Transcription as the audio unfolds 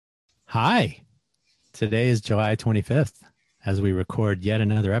Hi, today is July 25th as we record yet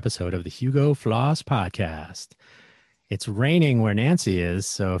another episode of the Hugo Floss podcast. It's raining where Nancy is,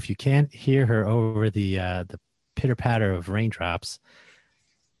 so if you can't hear her over the pitter patter of raindrops,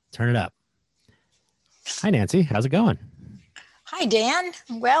 turn it up. Hi, Nancy. How's it going? Hi, Dan.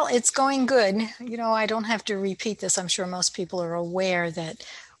 Well, it's going good. I don't have to repeat this. I'm sure most people are aware that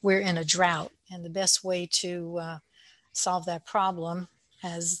we're in a drought, and the best way to solve that problem,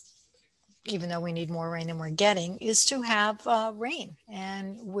 as even though we need more rain than we're getting, is to have rain.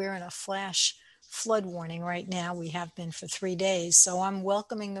 And we're in a flash flood warning right now. We have been for 3 days, so I'm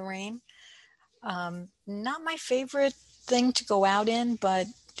welcoming the rain. Not my favorite thing to go out in, but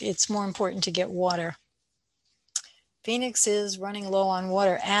it's more important to get water. Phoenix is running low on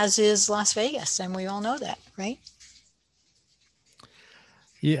water, as is Las Vegas, and we all know that, right?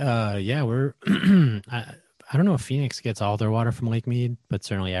 Yeah, we're. I don't know if Phoenix gets all their water from Lake Mead, but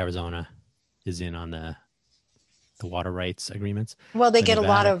certainly Arizona is in on the water rights agreements. Well, they But get a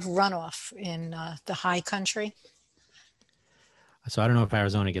lot Nevada, of runoff in the high country. so I don't know if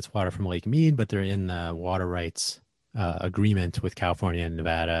Arizona gets water from Lake Mead, but they're in the water rights agreement with California and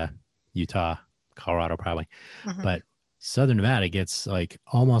Nevada, Utah, Colorado, probably. Hmm. But Southern Nevada gets like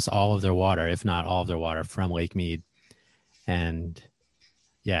almost all of their water, if not all of their water, from Lake Mead. And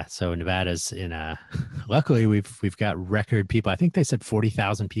yeah, so Nevada's in a. Luckily, we've got record people. I think they said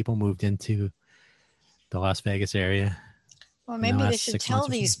 40,000 people moved into the Las Vegas area Well, in the maybe they last should 6 months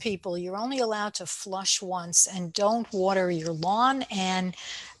tell or so. these people you're only allowed to flush once and don't water your lawn and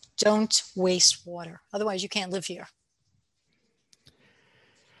don't waste water. Otherwise, you can't live here.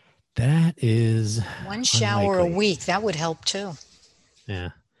 That is One shower a unlikely. week, that would help too. Yeah.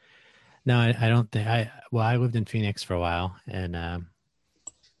 No, I don't think I lived in Phoenix for a while, and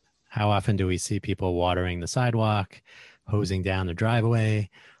how often do we see people watering the sidewalk, hosing down the driveway?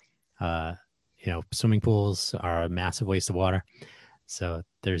 Uh, Swimming pools are a massive waste of water. So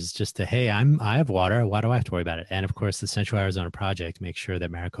there's just hey, I have water. Why do I have to worry about it? And of course, the Central Arizona Project makes sure that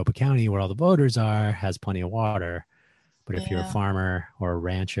Maricopa County, where all the voters are, has plenty of water. But if you're a Yeah. farmer or a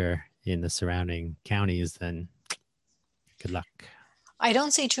rancher in the surrounding counties, then good luck. I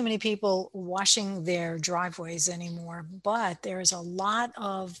don't see too many people washing their driveways anymore, but there's a lot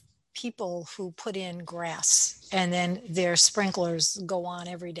of people who put in grass and then their sprinklers go on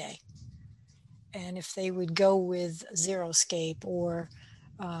every day. And if they would go with xeriscape or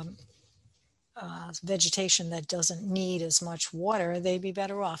um, vegetation that doesn't need as much water, they'd be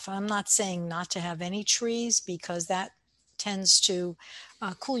better off. I'm not saying not to have any trees because that tends to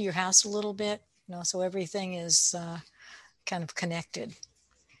cool your house a little bit, so everything is kind of connected.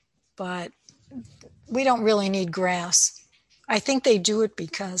 But we don't really need grass. I think they do it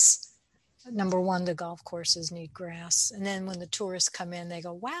because number one, the golf courses need grass. And then when the tourists come in, they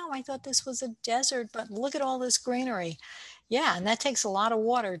go, wow, I thought this was a desert, but look at all this greenery. Yeah, and that takes a lot of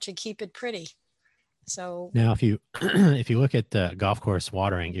water to keep it pretty. So, Now, if you if you look at the golf course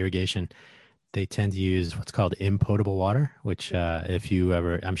watering irrigation, they tend to use what's called impotable water, which if you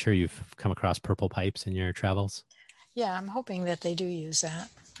ever, I'm sure you've come across purple pipes in your travels. yeah, I'm hoping that they do use that.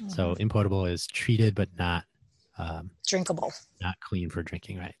 So Hmm. impotable is treated but um, Drinkable. not clean for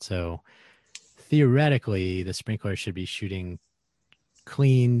drinking, right? So theoretically, the sprinkler should be shooting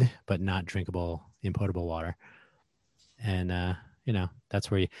cleaned but not drinkable impotable water, and that's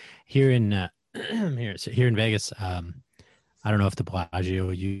where you here in here in Vegas. I don't know if the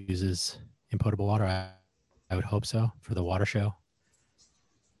Bellagio uses impotable water. I would hope so for the water show.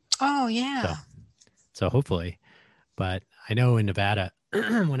 Oh, So yeah. so hopefully, but I know in Nevada,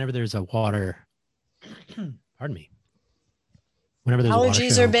 whenever there's a water, pardon me, whenever there's a water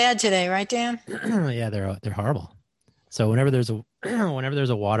Allergies are show, bad today, right, Dan? yeah, they're horrible. So whenever there's a whenever there's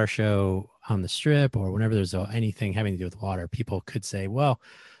a water show on the strip, or whenever there's anything having to do with water, people could say, "Well,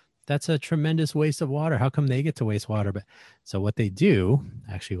 that's a tremendous waste of water. How come they get to waste water?" But so what they do,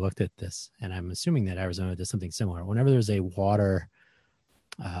 I actually looked at this, and I'm assuming that Arizona does something similar. Whenever there's a water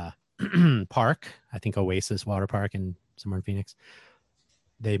uh, park, I think Oasis Water Park in somewhere in Phoenix,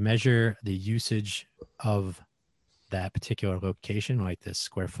 they measure the usage of that particular location, like the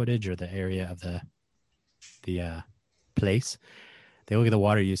square footage or the area of the place. They look at the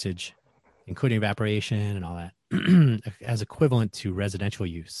water usage, including evaporation and all that, as equivalent to residential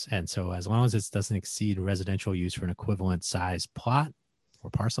use. And so, as long as it doesn't exceed residential use for an equivalent size plot or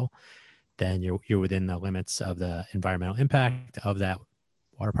parcel, then you're within the limits of the environmental impact of that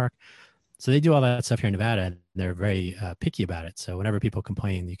water park. So they do all that stuff here in Nevada, and they're very picky about it. So whenever people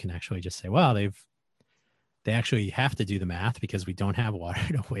complain, you can actually just say, "Well, they actually have to do the math because we don't have water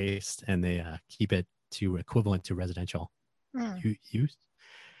to waste, and they keep it to equivalent to residential Hmm. use."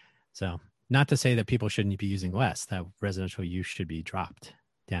 So not to say that people shouldn't be using less, that residential use should be dropped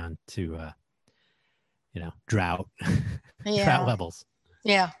down to, drought, drought Yeah. levels.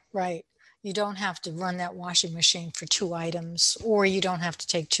 Yeah. Right. You don't have to run that washing machine for two items, or you don't have to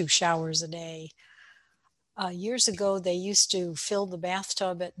take two showers a day. Years ago, they used to fill the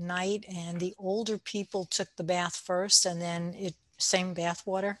bathtub at night, and the older people took the bath first, and then it same bath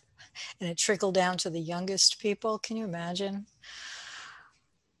water, and it trickled down to the youngest people. Can you imagine?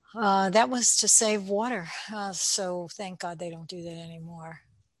 That was to save water. So thank God they don't do that anymore.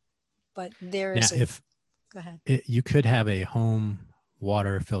 But there Now, is a, if go ahead. you could have a home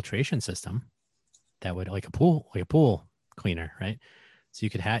water filtration system that would like a pool cleaner, right? So you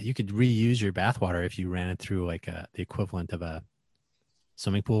could reuse your bath water if you ran it through like the equivalent of a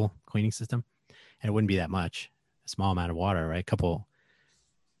swimming pool cleaning system, and it wouldn't be that much, a small amount of water, right? Couple,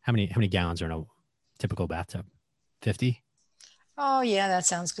 how many gallons are in a typical bathtub? 50. Oh, yeah, that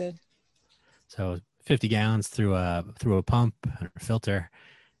sounds good. So 50 gallons through a pump and a filter,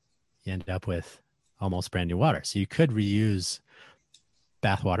 you end up with almost brand new water. So you could reuse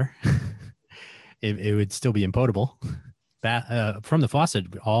bath water. It would still be impotable. From the faucet,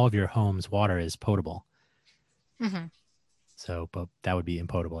 all of your home's water is potable. Hmm. So, but that would be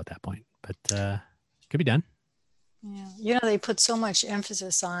impotable at that point. But could be done. Yeah. They put so much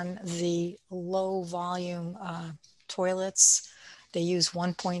emphasis on the low volume toilets. They use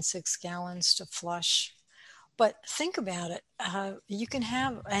 1.6 gallons to flush. But think about it. You can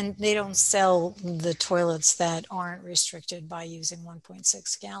have, and they don't sell the toilets that aren't restricted by using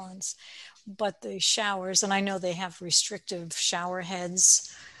 1.6 gallons, but the showers, and I know they have restrictive shower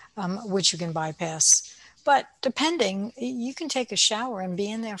heads, which you can bypass. But depending, you can take a shower and be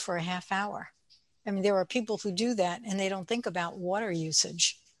in there for a half hour. I mean, there are people who do that and they don't think about water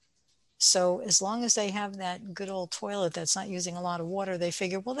usage. So as long as they have that good old toilet that's not using a lot of water, they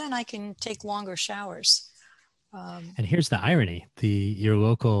figure, well, then I can take longer showers. Um, And here's the irony: your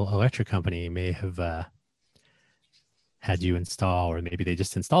local electric company may have had you install, or maybe they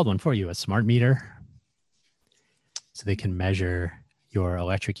just installed one for you, a smart meter, so they can measure your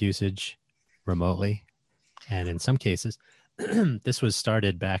electric usage remotely. And in some cases, this was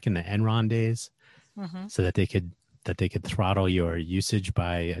started back in the Enron days, mhm. so that they could throttle your usage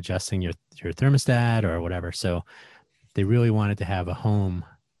by adjusting your thermostat or whatever. So they really wanted to have a home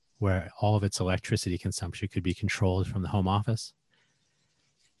where all of its electricity consumption could be controlled from the home office.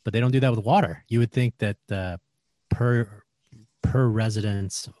 But they don't do that with water. You would think that per per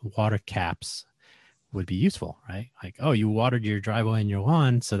residence water caps would be useful, right? Like, oh, you watered your driveway and your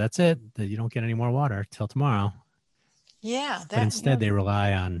lawn, so that's it. That you don't get any more water till tomorrow. Yeah, But that, instead, they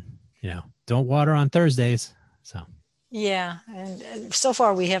rely on don't water on Thursdays. So, yeah. And so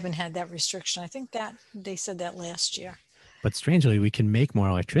far we haven't had that restriction. I think that they said that last year. but strangely, we can make more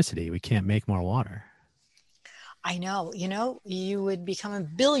electricity. We can't make more water. I know, you would become a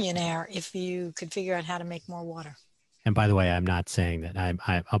billionaire if you could figure out how to make more water. And by the way, I'm not saying that I'm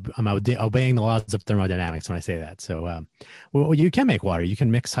obeying the laws of thermodynamics when I say that. So, well, you can make water. You can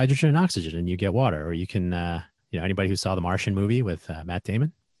mix hydrogen and oxygen, and you get water. Or you can, anybody who saw the Martian movie with Matt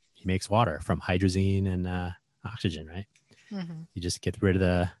Damon, he makes water from hydrazine and oxygen, right? Hmm. You just get rid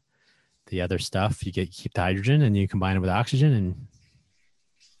of the other stuff. You keep the hydrogen, and you combine it with oxygen and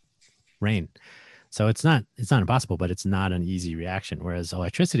rain. So it's not impossible, but it's not an easy reaction. Whereas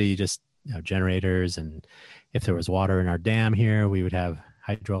electricity, you just generators, and if there was water in our dam here, we would have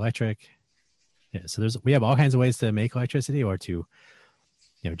hydroelectric. Yeah, so we have all kinds of ways to make electricity or to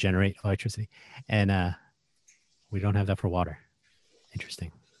generate electricity, and we don't have that for water.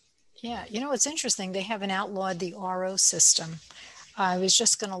 Interesting. Yeah, it's interesting. They haven't outlawed the RO system. I was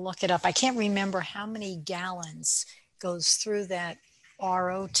just going to look it up. I can't remember how many gallons goes through that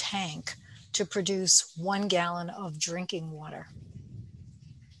RO tank to produce 1 gallon of drinking water.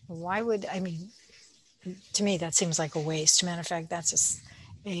 Why would, I mean, to me, that seems like a waste. Matter of fact, that's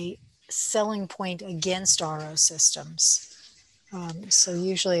a selling point against RO systems. So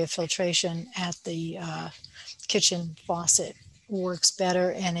usually a filtration at the kitchen faucet works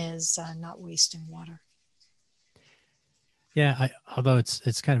better and is not wasting water. Yeah, although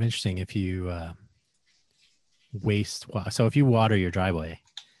it's kind of interesting if you waste. So if you water your driveway,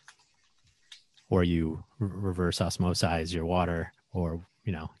 or you reverse osmosize your water, or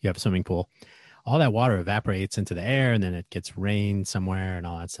you have a swimming pool, all that water evaporates into the air, and then it gets rain somewhere and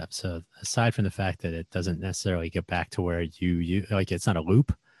all that stuff. So aside from the fact that it doesn't necessarily get back to where you like, it's not a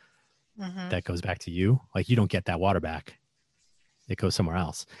loop Mm-hmm. that goes back to you. Like, you don't get that water back. It goes somewhere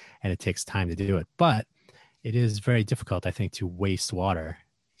else, and it takes time to do it. But it is very difficult, I think, to waste water.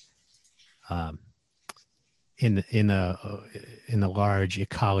 Um, in the large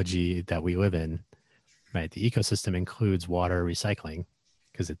ecology that we live in, right? The ecosystem includes water recycling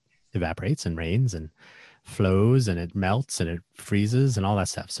because it evaporates and rains and flows and it melts and it freezes and all that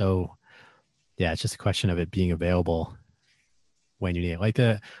stuff. So yeah, it's just a question of it being available when you need it. Like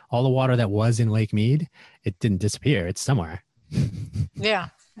the all the water that was in Lake Mead, it didn't disappear. It's somewhere. Yeah,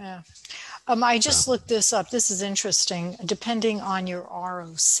 yeah. I So just looked this up. This is interesting. Depending on your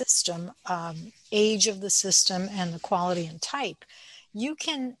RO system, age of the system, and the quality and type, you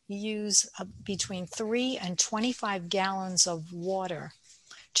can use between 3 and 25 gallons of water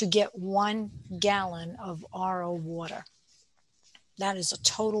to get 1 gallon of RO water. That is a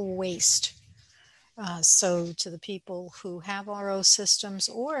total waste. So, to the people who have RO systems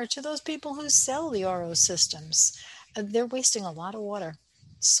or to those people who sell the RO systems, they're wasting a lot of water.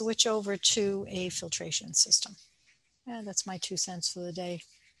 Switch over to a filtration system. Yeah, that's my 2 cents for the day.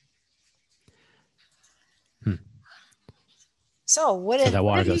 hmm. So, So that what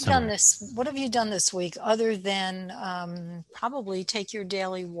water have goes you done somewhere. this? What have you done this week other than probably take your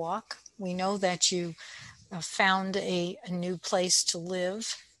daily walk? We know that you found a new place to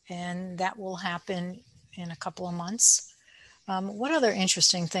live, and that will happen in a couple of months. What other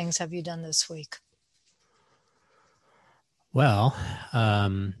interesting things have you done this week? Well,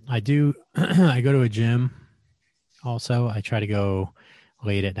 I do. I go to a gym. Also, I try to go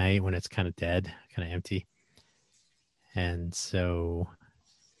late at night when it's kind of dead, kind of empty, and so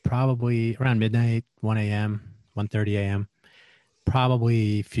probably around midnight, 1 a.m., 1:30 a.m.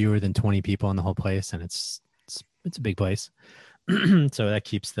 Probably fewer than 20 people in the whole place, and it's a big place, so that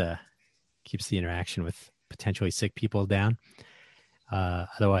keeps the interaction with potentially sick people down.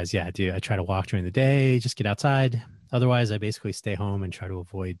 Otherwise, yeah, I try to walk during the day, just get outside. Otherwise, I basically stay home and try to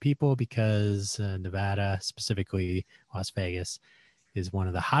avoid people because Nevada, specifically Las Vegas, is one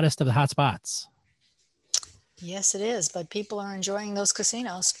of the hottest of the hot spots. Yes, it is, but people are enjoying those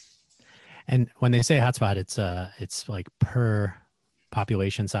casinos. And when they say hotspot, it's like per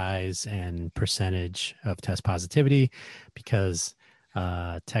population size and percentage of test positivity, because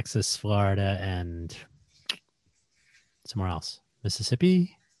Texas, Florida, and somewhere else,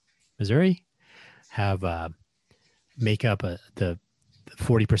 Mississippi, Missouri, have make up the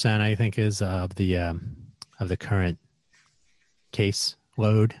 40%, I think, is of the current case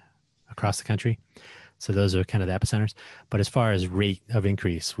load across the country. So those are kind of the epicenters. But as far as rate of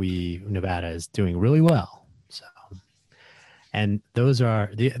increase, Nevada is doing really well. So, and those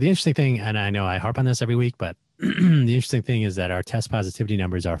are the interesting thing. And I know I harp on this every week, but the interesting thing is that our test positivity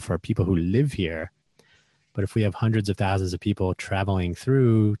numbers are for people who live here. But if we have hundreds of thousands of people traveling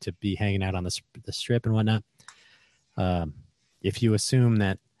through to be hanging out on the strip and whatnot, if you assume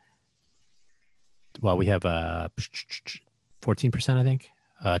that, well, we have 14%, I think,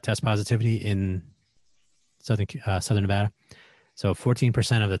 test positivity in Southern Nevada. So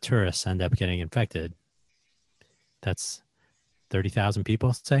 14% of the tourists end up getting infected. That's 30,000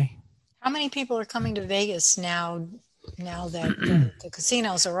 people, say. How many people are coming to Vegas now? Now that the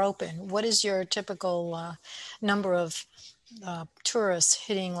casinos are open, what is your typical number of tourists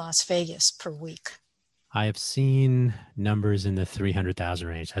hitting Las Vegas per week? I have seen numbers in the 300,000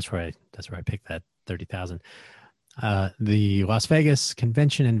 range. That's where I picked that 30,000. The Las Vegas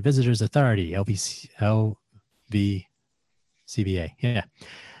Convention and Visitors Authority, LVCVA. Yeah.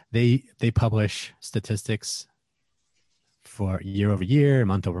 They publish statistics for year over year,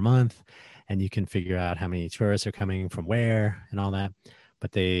 month over month, and you can figure out how many tourists are coming from where and all that.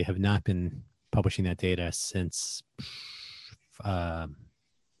 But they have not been publishing that data since I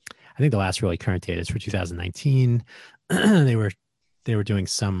think the last really current data is for 2019. they were doing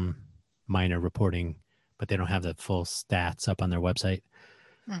some minor reporting, but they don't have the full stats up on their website.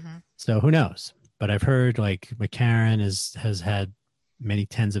 Mm-hmm. So who knows? But I've heard like McCarran has had many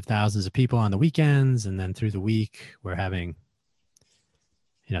tens of thousands of people on the weekends, and then through the week we're having,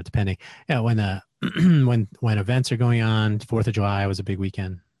 depending, when when events are going on. 4th of July was a big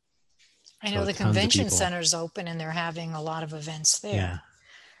weekend. I know So the tons of convention people. center's open and they're having a lot of events there. Yeah.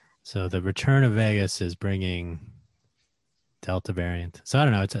 So the return of Vegas is bringing Delta variant. So I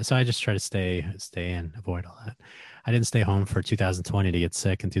don't know. So I just try to stay in, avoid all that. I didn't stay home for 2020 to get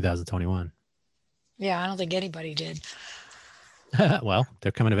sick in 2021. Yeah, I don't think anybody did. Well,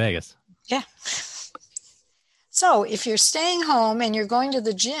 they're coming to Vegas. Yeah. So if you're staying home and you're going to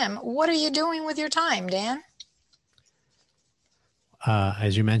the gym, what are you doing with your time, Dan?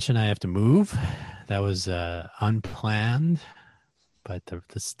 As you mentioned, I have to move. That was unplanned, but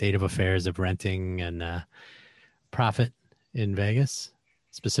the state of affairs of renting and profit in Vegas,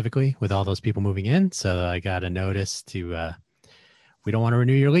 specifically with all those people moving in. So I got a notice to we don't want to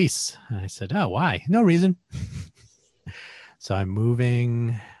renew your lease. And I said, oh, why? No reason. So I'm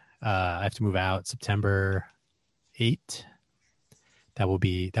moving. I have to move out September 8th. That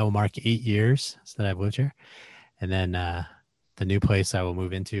will mark 8 years that I've lived here. And then the new place I will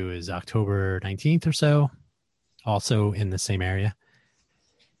move into is October 19th or so, also in the same area.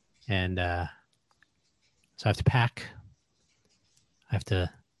 And so I have to pack. I have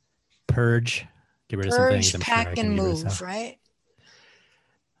to purge, get rid of some things. Purge, I'm sure pack, I can and get rid of move, stuff. right?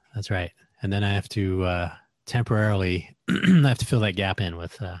 That's right. And then I have to temporarily, I have to fill that gap in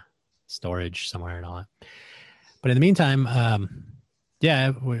with storage somewhere and all that. But in the meantime,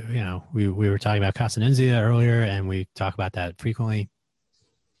 yeah, we were talking about Casa Ninzia earlier, and we talk about that frequently.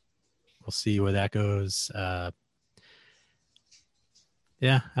 We'll see where that goes.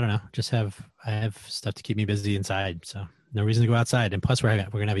 Yeah, I don't know. I have stuff to keep me busy inside, so no reason to go outside. And plus, we're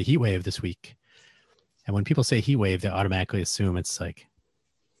gonna have a heat wave this week. And when people say heat wave, they automatically assume it's like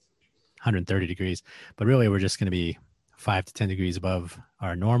 130 degrees, but really we're just going to be 5 to 10 degrees above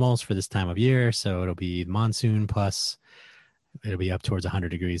our normals for this time of year. So it'll be monsoon plus it'll be up towards 100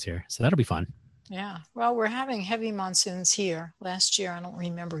 degrees here. So that'll be fun. Yeah. Well, we're having heavy monsoons here. Last year, I don't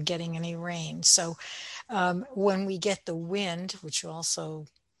remember getting any rain. So when we get the wind, which also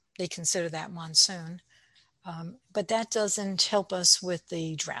they consider that monsoon, but that doesn't help us with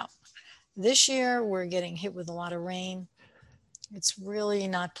the drought. This year, we're getting hit with a lot of rain. It's really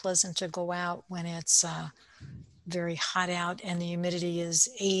not pleasant to go out when it's very hot out and the humidity is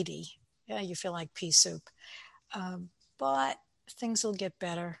 80. Yeah, you feel like pea soup. But things will get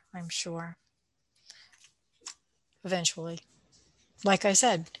better, I'm sure, eventually. Like I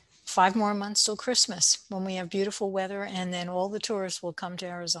said, 5 more months till Christmas when we have beautiful weather, and then all the tourists will come to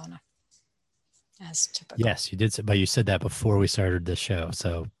Arizona as typical. Yes, you did, but you said that before we started the show.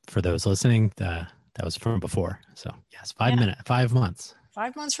 So for those listening, that was from before. So yes, Yeah, 5 months.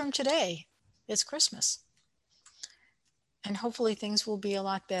 5 months from today, it's Christmas. And hopefully things will be a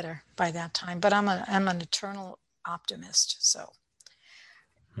lot better by that time. But I'm an eternal optimist. So,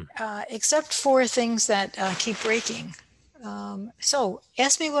 except for things that keep breaking. So,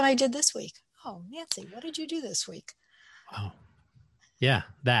 ask me what I did this week. Oh, Nancy, what did you do this week? Oh, yeah,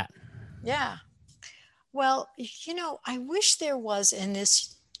 that. Yeah. Well, I wish there was in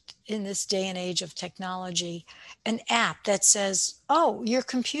this day and age of technology an app that says, "Oh, your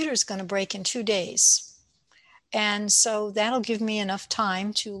computer's going to break in 2 days." And so that'll give me enough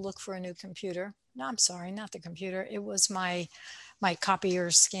time to look for a new computer. No, I'm sorry, not the computer. It was my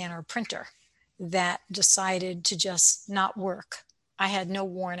copier, scanner, printer that decided to just not work. I had no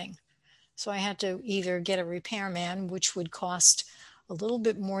warning. So I had to either get a repairman, which would cost a little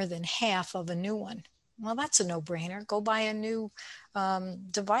bit more than half of a new one. Well, that's a no-brainer. Go buy a new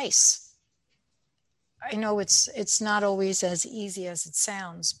device. I know it's not always as easy as it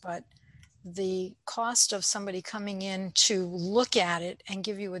sounds, but the cost of somebody coming in to look at it and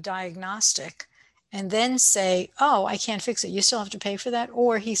give you a diagnostic and then say, oh, I can't fix it, you still have to pay for that.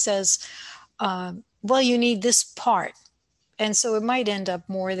 Or he says, well, you need this part. And so it might end up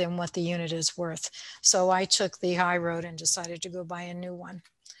more than what the unit is worth. So I took the high road and decided to go buy a new one.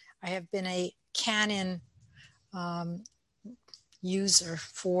 I have been a Canon user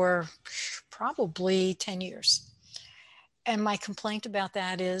for probably 10 years. And my complaint about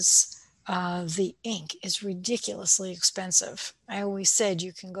that is the ink is ridiculously expensive. I always said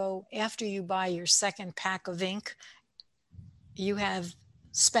you can go after you buy your second pack of ink, you have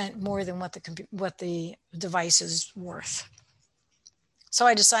spent more than what the device is worth. So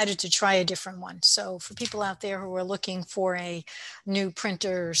I decided to try a different one. So for people out there who are looking for a new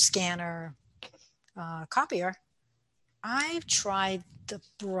printer, scanner, copier, I've tried the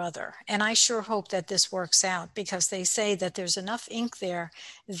Brother, and I sure hope that this works out because they say that there's enough ink there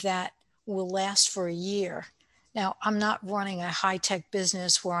that will last for a year. Now, I'm not running a high-tech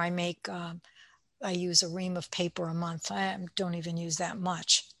business where I use a ream of paper a month. I don't even use that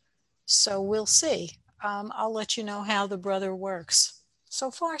much. So we'll see. I'll let you know how the Brother works.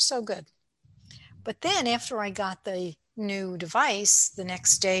 So far, so good. But then after I got the new device, the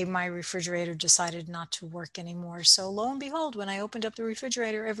next day my refrigerator decided not to work anymore. So lo and behold, when I opened up the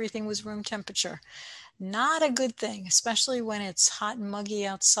refrigerator, everything was room temperature. Not a good thing, especially when it's hot and muggy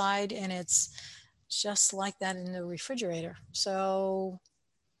outside and it's just like that in the refrigerator. So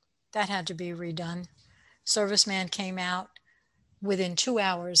that had to be redone. Serviceman came out within 2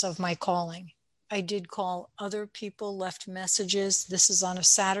 hours of my calling. I did call other people, left messages. This is on a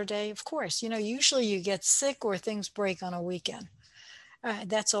Saturday. Of course, usually you get sick or things break on a weekend.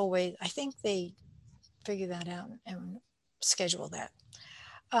 That's always, I think they figure that out and schedule that.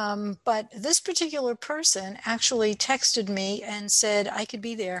 But this particular person actually texted me and said I could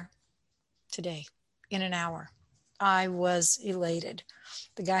be there today in an hour. I was elated.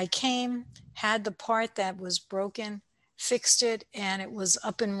 The guy came, had the part that was broken, fixed it, and it was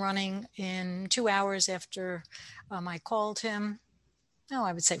up and running in 2 hours after I called him. No,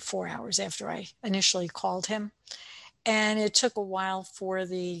 I would say 4 hours after I initially called him. And it took a while for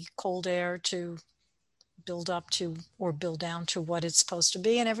the cold air to build up to or build down to what it's supposed to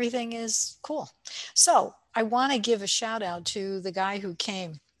be, and everything is cool. So I want to give a shout out to the guy who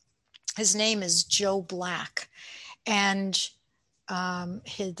came. His name is Joe Black, and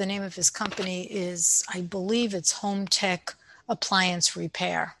the name of his company is, I believe it's Home Tech Appliance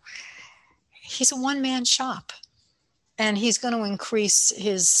Repair. He's a one-man shop, and he's going to increase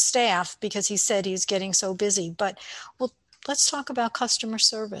his staff because he said he's getting so busy. But well, let's talk about customer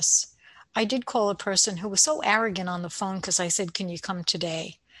service. I did call a person who was so arrogant on the phone because I said, "Can you come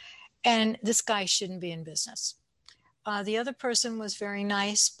today?" And this guy shouldn't be in business. The other person was very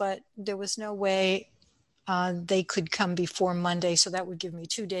nice, but there was no way they could come before Monday. So that would give me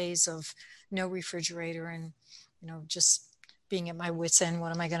 2 days of no refrigerator and, just being at my wit's end.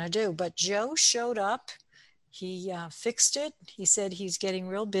 What am I going to do? But Joe showed up. He fixed it. He said he's getting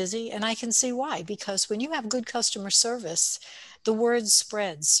real busy, and I can see why, because when you have good customer service, the word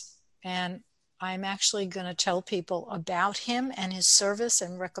spreads. And I'm actually going to tell people about him and his service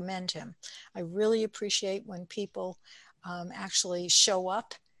and recommend him. I really appreciate when people actually show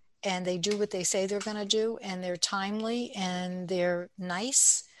up and they do what they say they're going to do, and they're timely and they're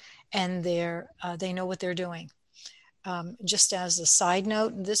nice and they know what they're doing. Just as a side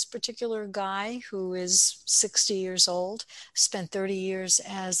note, this particular guy who is 60 years old spent 30 years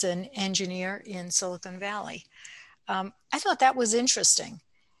as an engineer in Silicon Valley. I thought that was interesting.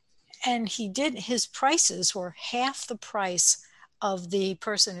 And his prices were half the price of the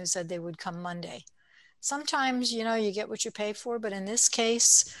person who said they would come Monday. Sometimes, you get what you pay for, but in this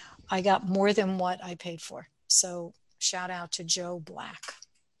case, I got more than what I paid for. So shout out to Joe Black.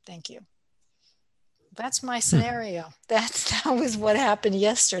 Thank you. That's my Hmm. scenario. That was what happened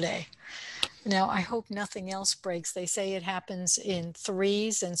yesterday. Now, I hope nothing else breaks. They say it happens in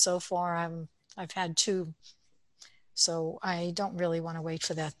threes, and so far I've had two. So I don't really want to wait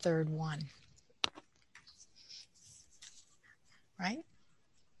for that third one. Right?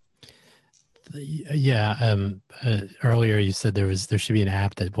 Yeah. Earlier you said there should be an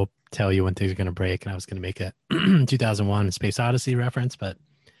app that will tell you when things are going to break, and I was going to make a 2001 Space Odyssey reference, but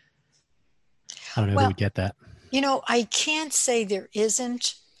I don't know who Well, would get that. I can't say there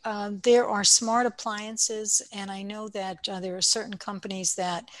isn't. There are smart appliances, and I know that there are certain companies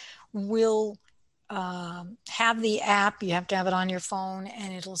that will have the app. You have to have it on your phone,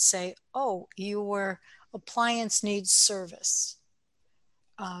 and it'll say, "Oh, your appliance needs service."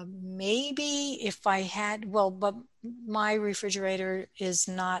 Maybe if I had, well, but my refrigerator is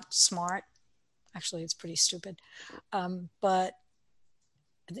not smart. Actually, it's pretty stupid. But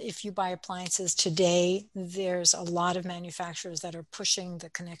if you buy appliances today, there's a lot of manufacturers that are pushing the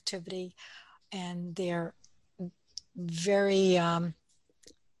connectivity, and very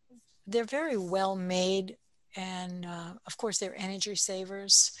they're very well made, and of course they're energy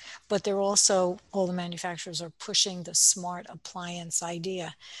savers, but they're also, all the manufacturers are pushing the smart appliance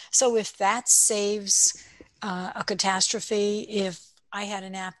idea. So if that saves a catastrophe, if I had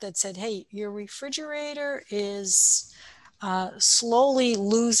an app that said, "Hey, your refrigerator is slowly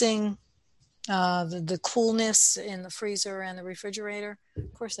losing the coolness in the freezer and the refrigerator,"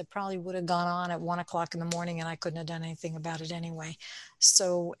 of course, that probably would have gone on at 1 o'clock in the morning, and I couldn't have done anything about it anyway.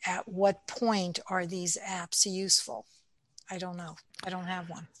 So, at what point are these apps useful? I don't know. I don't have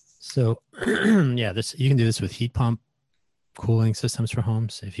one. So yeah, this you can do this with heat pump cooling systems for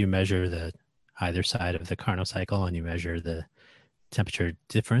homes. If you measure the either side of the Carnot cycle and you measure the temperature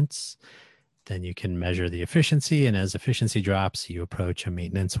difference, then you can measure the efficiency. And as efficiency drops, you approach a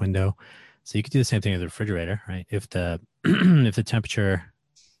maintenance window. So you could do the same thing with the refrigerator, right? If the if the temperature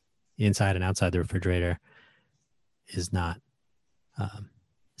inside and outside the refrigerator is not um,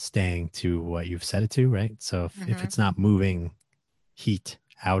 staying to what you've set it to, right? So if Mm-hmm. it's not moving heat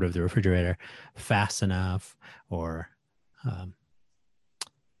out of the refrigerator fast enough or um,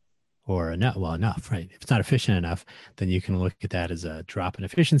 enough, right? If it's not efficient enough, then you can look at that as a drop in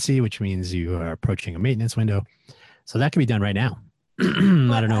efficiency, which means you are approaching a maintenance window. So that can be done right now. I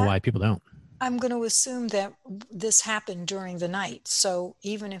But don't know why people don't. I'm going to assume that this happened during the night. So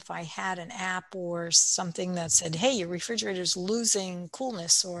even if I had an app or something that said, "Hey, your refrigerator's losing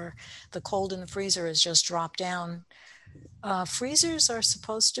coolness," or "the cold in the freezer has just dropped down," freezers are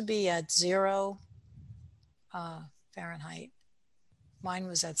supposed to be at 0 Fahrenheit. Mine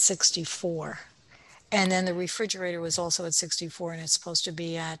was at 64. And then the refrigerator was also at 64, and it's supposed to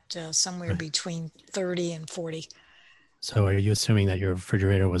be at somewhere Right. between 30 and 40. So are you assuming that your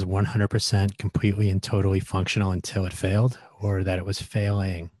refrigerator was 100% completely and totally functional until it failed, or that it was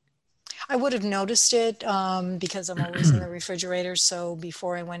failing? I would have noticed it because I'm always in the refrigerator. So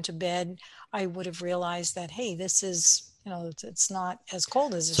before I went to bed, I would have realized that, hey, this is, it's not as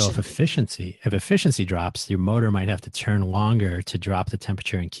cold as it So should be. if efficiency drops, your motor might have to turn longer to drop the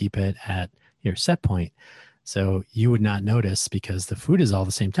temperature and keep it at your set point. So you would not notice because the food is all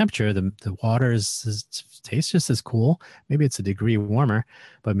the same temperature. The water tastes just as cool. Maybe it's a degree warmer,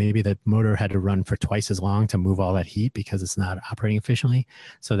 but maybe the motor had to run for twice as long to move all that heat because it's not operating efficiently.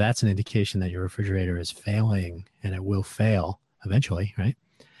 So that's an indication that your refrigerator is failing, and it will fail eventually, right?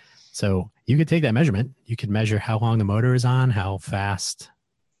 So you could take that measurement. You could measure how long the motor is on, how fast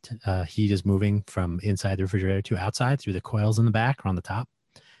heat is moving from inside the refrigerator to outside through the coils in the back or on the top.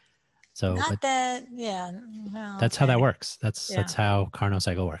 So, but Not that, yeah. Well, that's how that okay. works. That's Yeah. how Carnot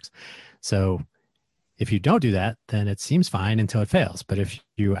cycle works. So if you don't do that, then it seems fine until it fails. But if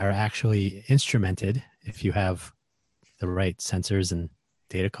you are actually instrumented, if you have the right sensors and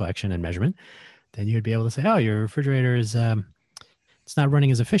data collection and measurement, then you would be able to say, oh, your refrigerator is it's not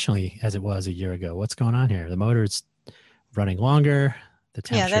running as efficiently as it was a year ago. What's going on here? The motor's running longer. The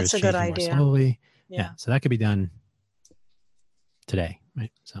Yeah, temperature that's is a good changing more idea. slowly. Yeah, Yeah. so that could be done today,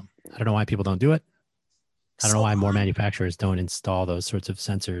 right? So I don't know why people don't do it. I don't know So why more on, manufacturers don't install those sorts of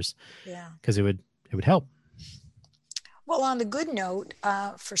sensors yeah. because it would help. Well, on the good note,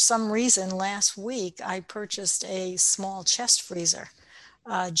 for some reason last week I purchased a small chest freezer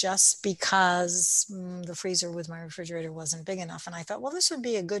just because the freezer with my refrigerator wasn't big enough. And I thought, well, this would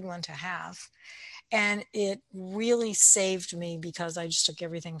be a good one to have. And it really saved me because I just took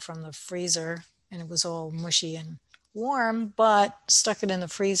everything from the freezer and it was all mushy and warm, but stuck it in the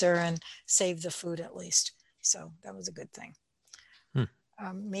freezer and saved the food at least. So that was a good thing. Hmm.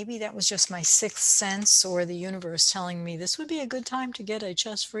 Maybe that was just my sixth sense or the universe telling me this would be a good time to get a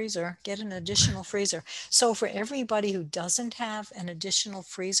chest freezer, get an additional freezer. So for everybody who doesn't have an additional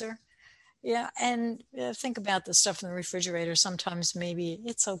freezer, yeah, and think about the stuff in the refrigerator. Sometimes maybe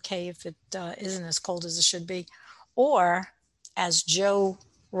it's okay if it isn't as cold as it should be. Or, as Joe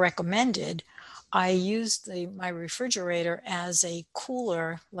recommended, I used my refrigerator as a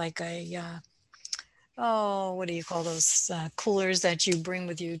cooler, like a oh, what do you call those coolers that you bring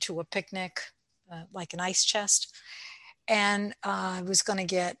with you to a picnic, like an ice chest. And I was going to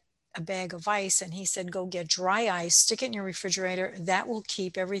get a bag of ice, and he said, go get dry ice, stick it in your refrigerator. That will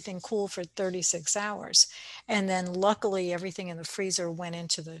keep everything cool for 36 hours. And then luckily, everything in the freezer went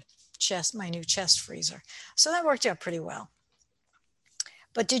into the chest, my new chest freezer. So that worked out pretty well.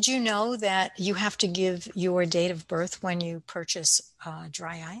 But did you know that you have to give your date of birth when you purchase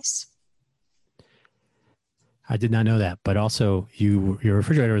dry ice? I did not know that, but also your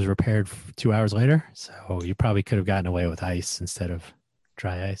refrigerator was repaired 2 hours later, so you probably could have gotten away with ice instead of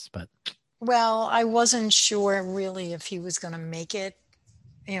dry ice. But Well, I wasn't sure really if he was going to make it.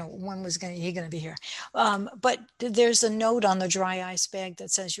 When was he going to be here? But there's a note on the dry ice bag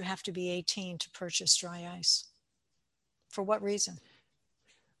that says you have to be 18 to purchase dry ice. For what reason?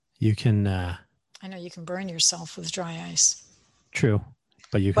 you can I know you can burn yourself with dry ice, true,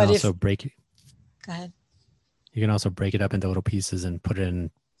 but you can but if, also break it. go ahead. You can also break it up into little pieces and put it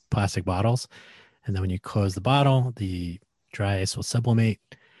in plastic bottles, and then when you close the bottle, the dry ice will sublimate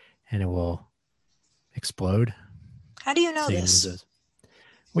and it will explode. How do you know So you can use this? those.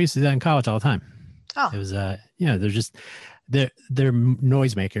 We used to do that in college all the time. Oh, It was they're just they're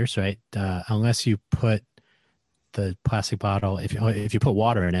noisemakers, right? Unless you put the plastic bottle, if you put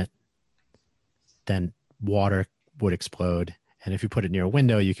water in it, then water would explode. And if you put it near a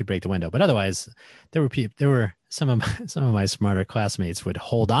window, you could break the window. But otherwise, there were some of some of my smarter classmates would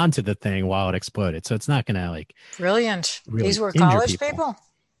hold on to the thing while it exploded. So it's not going to like brilliant. These really were injure college people. people?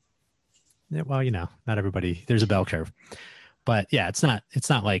 Yeah, well, not everybody. There's a bell curve, but yeah, it's not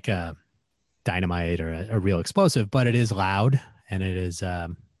like dynamite or a real explosive, but it is loud and it is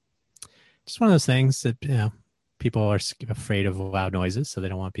just one of those things that people are afraid of loud noises, so they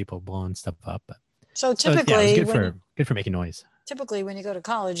don't want people blowing stuff up. But So so yeah, it was typically good for making noise. when you go to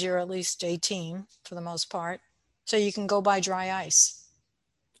college, you're at least 18 for the most part. So you can go buy dry ice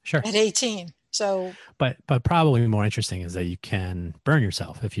Sure. at 18. So But probably more interesting is that you can burn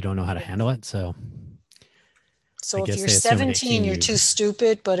yourself if you don't know how to yeah. handle it. So I So if guess you're they assume at 17, 18 you're too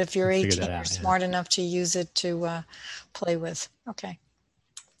stupid, but if you you're figured 18, that you're out. Yeah. smart enough to use it to play with. Okay.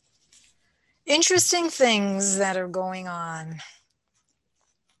 Interesting things that are going on.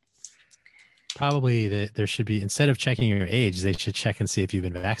 probably there should be, instead of checking your age, they should check and see if you've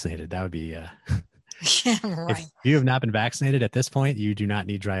been vaccinated. That would be Yeah, if right. you have not been vaccinated at this point, you do not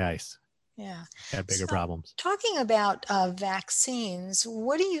need dry ice. Yeah. Got bigger So, problems. talking about vaccines,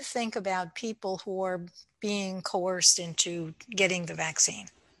 what do you think about people who are being coerced into getting the vaccine?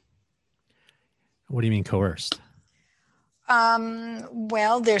 What do you mean coerced?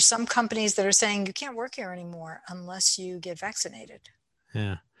 Well, there's some companies that are saying you can't work here anymore unless you get vaccinated.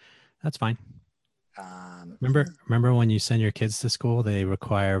 Yeah, that's fine. Um, Remember when you send your kids to school, they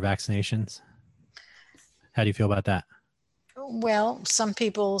require vaccinations? How do you feel about that? well, some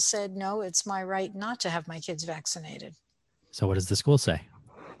people said, no, it's my right not to have my kids vaccinated. So what does the school say?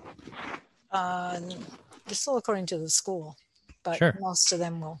 Uh, it's still according to the school, but Sure. most of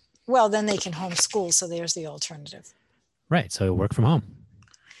them will. Well, then they can homeschool, so there's the alternative. Right. So work from home,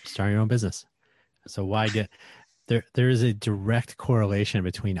 start your own business. So why get there is a direct correlation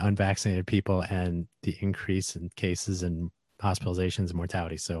between unvaccinated people and the increase in cases and hospitalizations and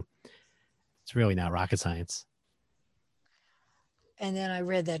mortality. So it's really not rocket science. And then I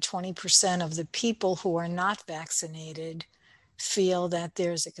read that 20% of the people who are not vaccinated feel that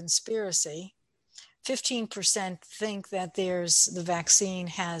there's a conspiracy. 15% think that the vaccine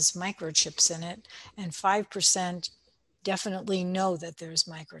has microchips in it, and 5% definitely know that there's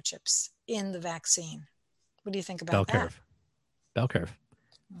microchips in the vaccine. What do you think Bell about that? curve. Bell curve.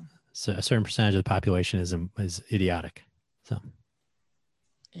 So a certain percentage of the population is idiotic. So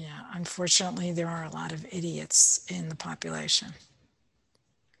Yeah, unfortunately, there are a lot of idiots in the population.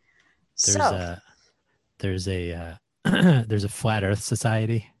 there's So, a there's a there's a flat Earth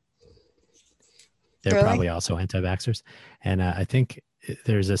society. They're really? probably also anti-vaxxers, and I think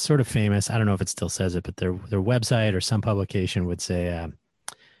there's a sort of famous. I don't know if it still says it, but their website or some publication would say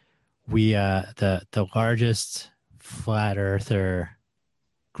we the largest flat earther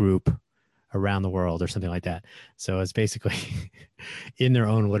group around the world or something like that. So it's basically in their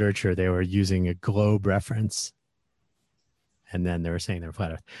own literature they were using a globe reference and then they were saying they're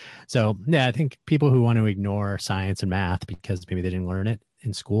flat earth. So yeah, I think people who want to ignore science and math because maybe they didn't learn it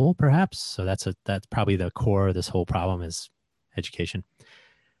in school perhaps. So that's probably the core of this whole problem is education.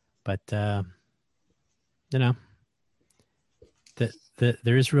 But you know,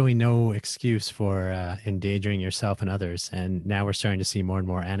 there is really no excuse for endangering yourself and others. And now we're starting to see more and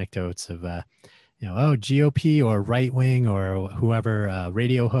more anecdotes of, oh, GOP or right wing or whoever,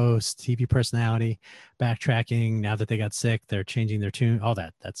 radio host, TV personality, backtracking. Now that they got sick, they're changing their tune. All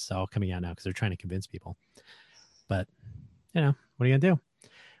that. That's all coming out now because they're trying to convince people. But, what are you going to do?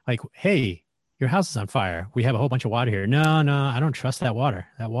 Like, hey, your house is on fire. We have a whole bunch of water here. No, I don't trust that water.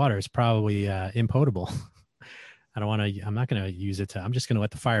 That water is probably impotable. I don't want to, I'm not going to use it I'm just going to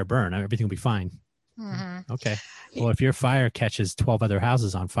let the fire burn. Everything will be fine. Mm-hmm. Okay. Well, if your fire catches 12 other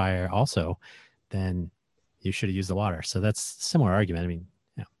houses on fire also, then you should have used the water. So that's a similar argument. I mean,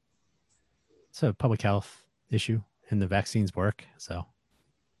 it's a public health issue and the vaccines work. So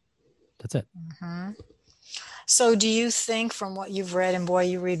that's it. Mm-hmm. So, do you think, from what you've read, and boy,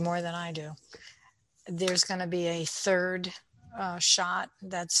 you read more than I do, there's going to be a third shot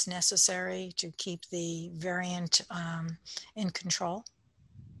that's necessary to keep the variant in control?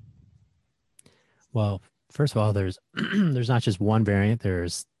 Well, first of all, there's there's not just one variant. There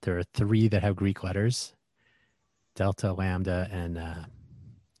are three that have Greek letters: Delta, Lambda, and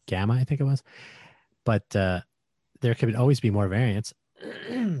Gamma. I think it was. But there could always be more variants.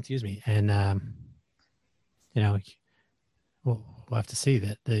 Excuse me. And you know, we'll have to see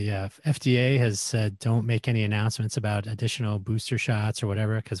that the FDA has said don't make any announcements about additional booster shots or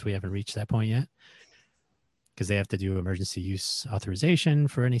whatever because we haven't reached that point yet. Because they have to do emergency use authorization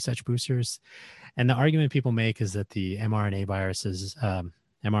for any such boosters. And the argument people make is that the mRNA viruses,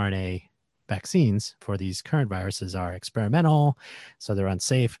 mRNA vaccines for these current viruses are experimental, so they're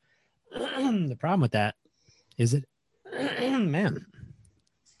unsafe. The problem with that is it, man.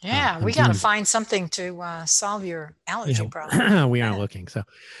 Yeah, I'm we got to doomed. find something to solve your allergy problem. We aren't looking. So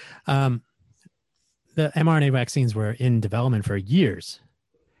the mRNA vaccines were in development for years.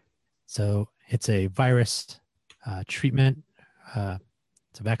 So it's a virus treatment.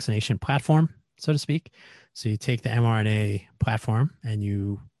 It's a vaccination platform, so to speak. So you take the mRNA platform and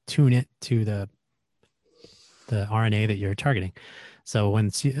you tune it to the RNA that you're targeting. So when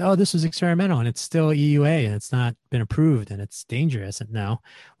this was experimental and it's still EUA and it's not been approved and it's dangerous, and no,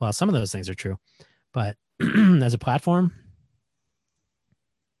 well, some of those things are true, but as a platform,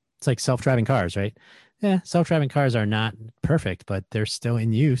 it's like self-driving cars, right? Yeah, self-driving cars are not perfect, but they're still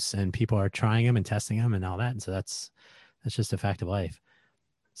in use and people are trying them and testing them and all that. And so that's just a fact of life.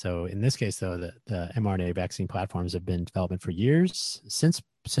 So in this case, though, the mRNA vaccine platforms have been in development for years, since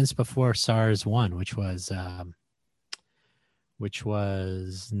since before SARS-1, which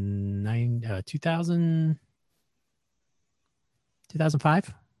was 2000,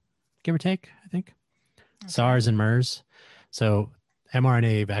 2005, give or take, I think. Okay. SARS and MERS. So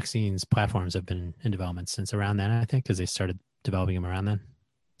mRNA vaccines platforms have been in development since around then, I think, because they started developing them around then,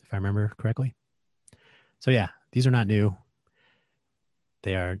 if I remember correctly. So yeah, these are not new.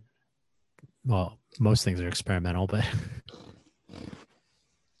 They are, well, most things are experimental, but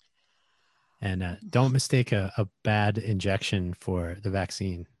and don't mistake a bad injection for the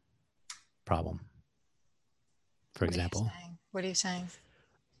vaccine problem, for example. What are you saying?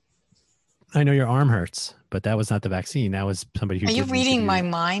 I know your arm hurts, but that was not the vaccine. That was somebody who. Are you reading my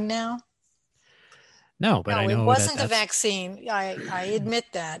mind now? No, but I know it wasn't the vaccine. I admit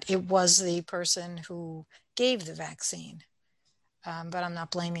that it was the person who gave the vaccine, but I'm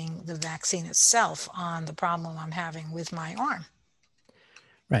not blaming the vaccine itself on the problem I'm having with my arm.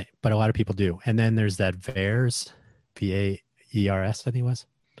 Right, but a lot of people do. And then there's that VAERS, VAERS, I think it was,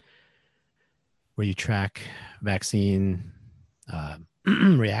 where you track vaccine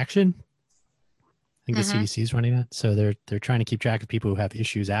reaction. I think the CDC is running that. So they're trying to keep track of people who have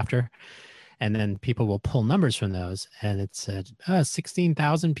issues after. And then people will pull numbers from those. And it said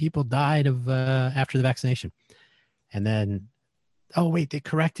 16,000 people died of after the vaccination. And then, oh, wait, they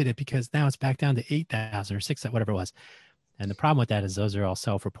corrected it because now it's back down to 8,000 or 6,000, whatever it was. And the problem with that is those are all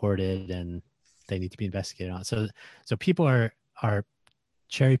self-reported and they need to be investigated on. So people are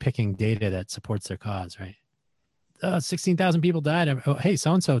cherry picking data that supports their cause, right? 16,000 people died. Oh, hey,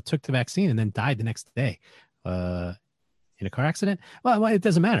 so-and-so took the vaccine and then died the next day in a car accident. Well, it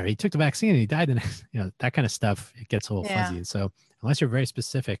doesn't matter. He took the vaccine and he died the next, that kind of stuff. It gets a little fuzzy. And so unless you're very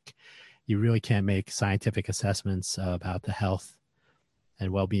specific, you really can't make scientific assessments about the health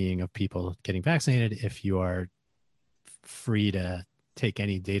and well-being of people getting vaccinated if you are free to take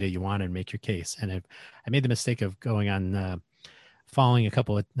any data you want and make your case. And I made the mistake of going on following a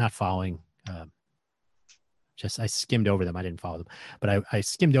couple of, not following, I skimmed over them. I didn't follow them, but I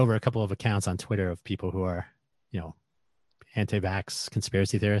skimmed over a couple of accounts on Twitter of people who are, anti-vax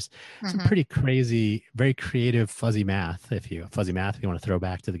conspiracy theorists. Some pretty crazy, very creative, fuzzy math. If you want to throw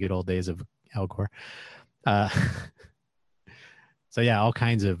back to the good old days of Al Gore. So yeah, all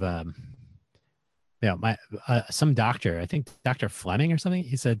kinds of, some doctor, I think Dr. Fleming or something,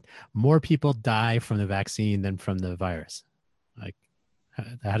 he said more people die from the vaccine than from the virus. Like,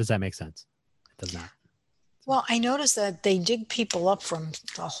 how does that make sense? It does not. Well, I noticed that they dig people up from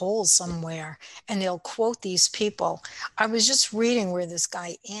the hole somewhere and they'll quote these people. I was just reading where this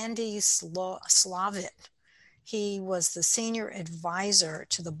guy, Andy Slavitt, he was the senior advisor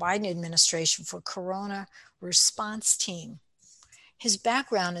to the Biden administration for Corona Response Team. His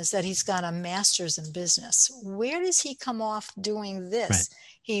background is that he's got a master's in business. Where does he come off doing this? Right.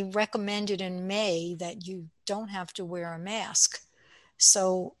 He recommended in May that you don't have to wear a mask.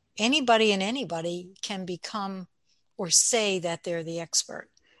 So anybody and anybody can become or say that they're the expert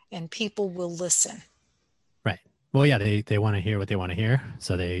and people will listen. Right. Well, yeah, they want to hear what they want to hear.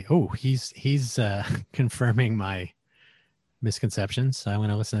 So he's confirming my misconceptions. So I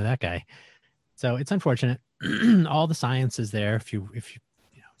want to listen to that guy. So it's unfortunate. All the science is there. If you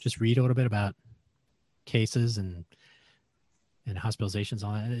just read a little bit about cases and hospitalizations,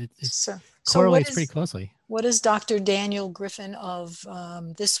 all that, it correlates pretty closely. What does Dr. Daniel Griffin of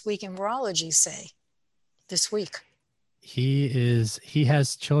This Week in Virology say this week? He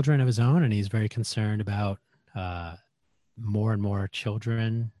has children of his own, and he's very concerned about more and more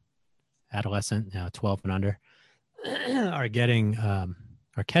children, adolescent, 12 and under, are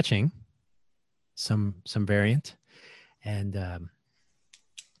catching some variant, and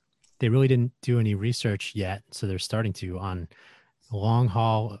they really didn't do any research yet, so they're starting to on long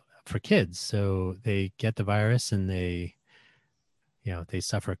haul for kids. So they get the virus and they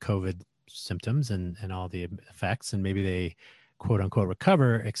suffer COVID symptoms and all the effects, and maybe they quote unquote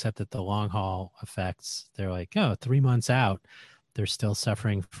recover, except that the long haul effects, they're like, 3 months out, they're still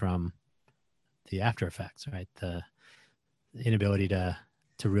suffering from the after effects, right? The inability to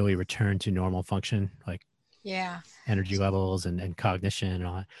really return to normal function, like energy levels and cognition and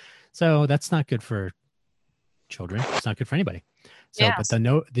all that. So that's not good for children. It's not good for anybody. So, but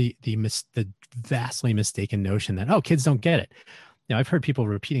the vastly mistaken notion that, kids don't get it. I've heard people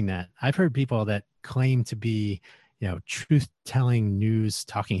repeating that. I've heard people that claim to be, truth-telling news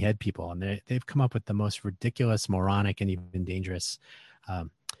talking head people, and they've come up with the most ridiculous, moronic, and even dangerous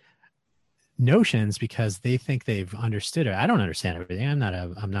notions because they think they've understood it. I don't understand everything.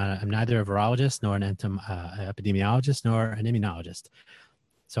 I'm neither a virologist nor an epidemiologist nor an immunologist.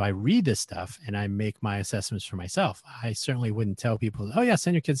 So I read this stuff and I make my assessments for myself. I certainly wouldn't tell people, oh yeah,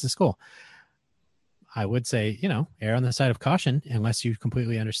 send your kids to school. I would say, err on the side of caution unless you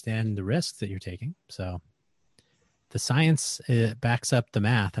completely understand the risks that you're taking. So the science backs up the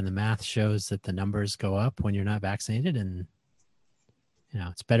math, and the math shows that the numbers go up when you're not vaccinated. And,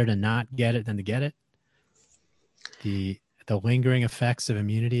 it's better to not get it than to get it. The lingering effects of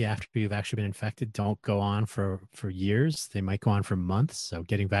immunity after you've actually been infected don't go on for years. They might go on for months. So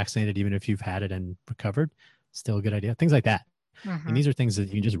getting vaccinated, even if you've had it and recovered, still a good idea. Things like that. Mm-hmm. And these are things that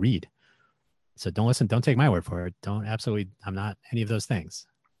you can just read. So don't take my word for it. I'm not any of those things,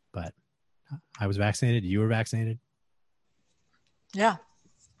 but I was vaccinated. You were vaccinated. Yeah.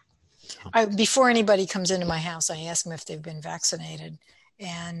 Before anybody comes into my house, I ask them if they've been vaccinated.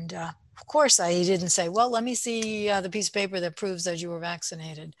 And of course, I didn't say, well, let me see the piece of paper that proves that you were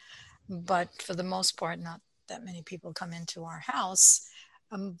vaccinated. But for the most part, not that many people come into our house.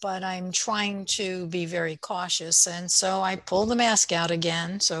 But I'm trying to be very cautious. And so I pulled the mask out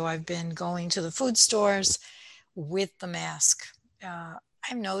again. So I've been going to the food stores with the mask.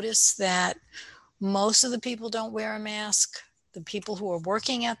 I've noticed that most of the people don't wear a mask. The people who are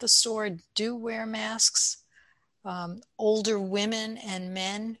working at the store do wear masks. Older women and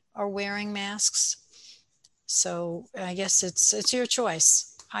men are wearing masks. So I guess it's your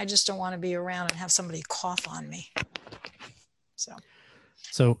choice. I just don't want to be around and have somebody cough on me.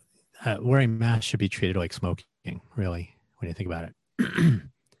 So wearing masks should be treated like smoking, really, when you think about it.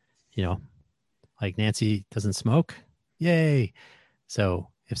 Like Nancy doesn't smoke. Yay. So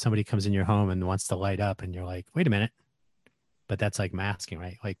if somebody comes in your home and wants to light up and you're like, wait a minute, but that's like masking,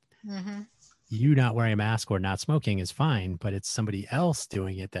 right? Like you not wearing a mask or not smoking is fine, but it's somebody else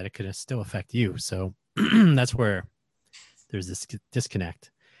doing it that it could still affect you. So that's where there's this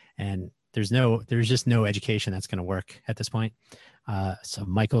disconnect, and there's just no education that's going to work at this point. So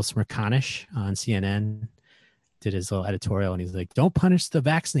Michael Smerconish on CNN did his little editorial, and he's like, don't punish the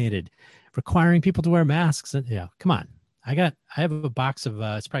vaccinated, requiring people to wear masks. And come on. I have a box of,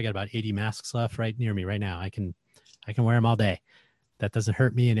 it's probably got about 80 masks left right near me right now. I can wear them all day. That doesn't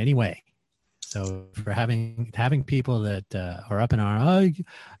hurt me in any way. So for having people that are up in arms,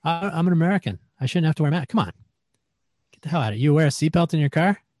 I'm an American, I shouldn't have to wear a mask. Come on, get the hell out of it. You wear a seatbelt in your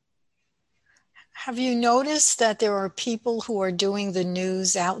car? Have you noticed that there are people who are doing the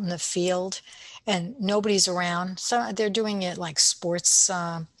news out in the field and nobody's around? So they're doing it like sports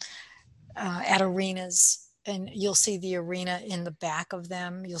at arenas, and you'll see the arena in the back of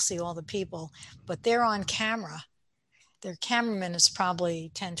them. You'll see all the people, but they're on camera. Their cameraman is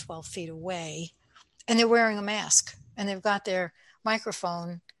probably 10, 12 feet away, and they're wearing a mask, and they've got their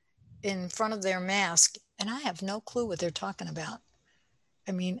microphone in front of their mask, and I have no clue what they're talking about.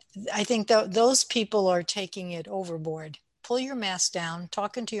 I mean, I think those people are taking it overboard. Pull your mask down,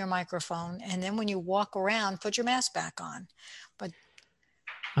 talk into your microphone, and then when you walk around, put your mask back on. But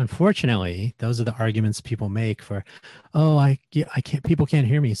unfortunately, those are the arguments people make for, I can't, people can't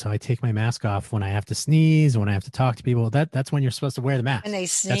hear me, so I take my mask off when I have to sneeze, when I have to talk to people. That's when you're supposed to wear the mask. And they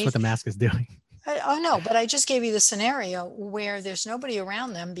sneeze. That's what the mask is doing. Oh no, but I just gave you the scenario where there's nobody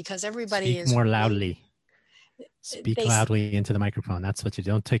around them because everybody is more loudly. Speak loudly into the microphone. That's what you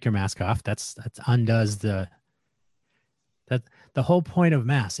don't take your mask off. That's undoes the whole point of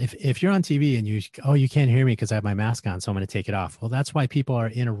masks. If you're on TV and you can't hear me because I have my mask on, so I'm going to take it off. Well, that's why people are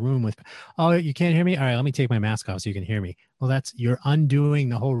in a room with, you can't hear me? All right, let me take my mask off so you can hear me. Well, you're undoing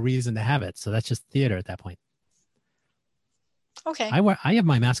the whole reason to have it. So that's just theater at that point. Okay. I have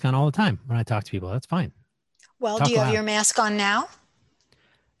my mask on all the time when I talk to people. That's fine. Well, do you have your mask on now?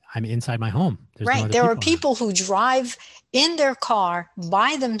 I'm inside my home. There's right. There are people who drive in their car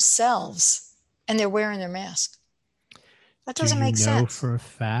by themselves and they're wearing their mask. That doesn't make sense. Do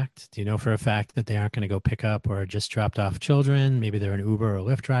you know for a fact that they aren't going to go pick up or just dropped off children? Maybe they're an Uber or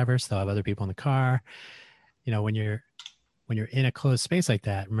Lyft driver, so they'll have other people in the car. When you're in a closed space like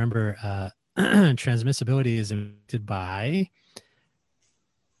that, remember transmissibility is affected by,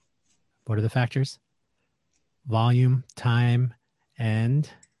 what are the factors? Volume, time, and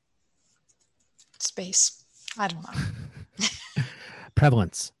space. I don't know.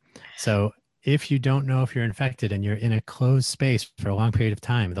 Prevalence. So if you don't know if you're infected and you're in a closed space for a long period of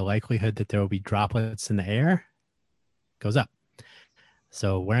time, the likelihood that there will be droplets in the air goes up.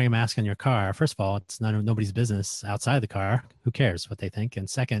 So wearing a mask in your car, first of all, it's nobody's business outside the car. Who cares what they think? And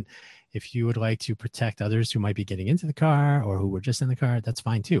second, if you would like to protect others who might be getting into the car or who were just in the car, that's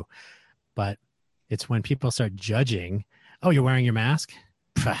fine too. But it's when people start judging, you're wearing your mask?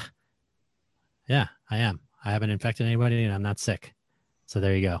 Yeah, I am. I haven't infected anybody and I'm not sick. So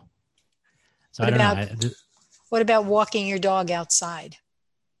there you go. So what about walking your dog outside?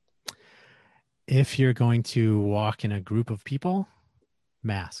 If you're going to walk in a group of people,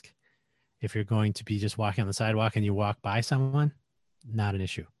 mask. If you're going to be just walking on the sidewalk and you walk by someone, not an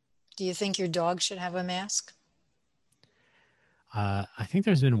issue. Do you think your dog should have a mask? I think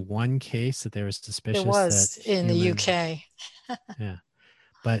there's been one case that they were There suspicious that was in the human, UK. yeah.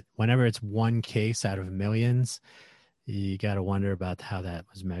 But whenever it's one case out of millions, you got to wonder about how that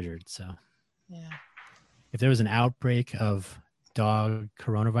was measured. So Yeah. if there was an outbreak of dog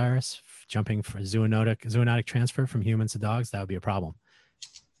coronavirus jumping for zoonotic transfer from humans to dogs, that would be a problem.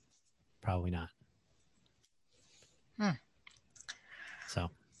 Probably not. Hmm. So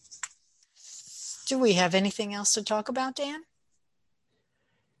Do we have anything else to talk about, Dan?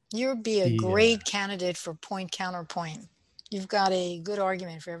 You'd be a the great candidate for point counterpoint. You've got a good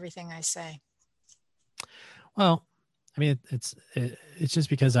argument for everything I say. well, I mean, it's just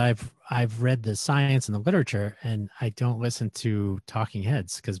because I've read the science and the literature, and I don't listen to talking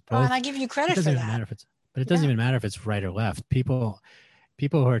heads because Oh, and I both give you it credit doesn't for even that. matter if it's but it doesn't Yeah. even matter if it's right or left. People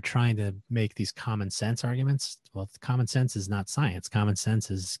who are trying to make these common sense arguments, well, common sense is not science. Common sense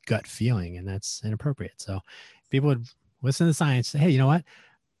is gut feeling, and that's inappropriate. So people would listen to the science, say, hey, you know what?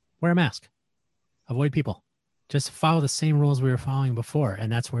 Wear a mask, avoid people, just follow the same rules we were following before.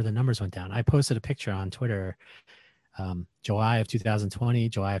 And that's where the numbers went down. I posted a picture on Twitter, July of 2020,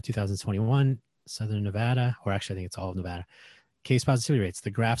 July of 2021, Southern Nevada, or actually, I think it's all of Nevada, case positivity rates. The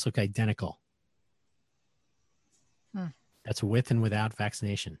graphs look identical. Hmm. That's with and without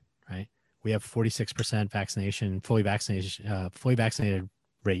vaccination, right? We have 46% vaccination, fully vaccinated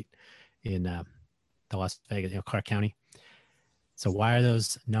rate in the Las Vegas, Clark County. So why are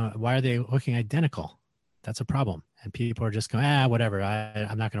those no? Why are they looking identical? That's a problem, and people are just going, whatever.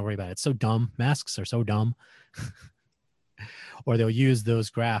 I'm not going to worry about it. It's so dumb. Masks are so dumb. Or they'll use those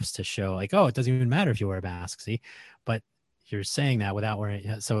graphs to show, like, oh, it doesn't even matter if you wear a mask. See, but you're saying that without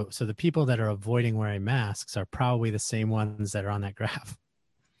wearing. So the people that are avoiding wearing masks are probably the same ones that are on that graph.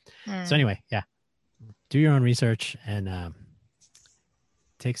 So Hmm. anyway, yeah, do your own research and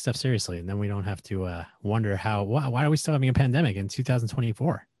take stuff seriously, and then we don't have to wonder why are we still having a pandemic in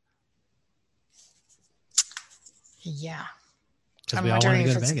 2024? Yeah. Because I'm we all want wondering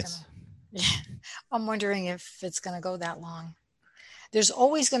to go if to it's gonna. Vegas. I'm wondering if it's gonna go that long. There's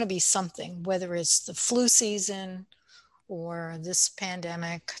always going to be something, whether it's the flu season or this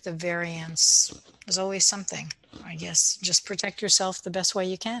pandemic, the variants. There's always something. I guess just protect yourself the best way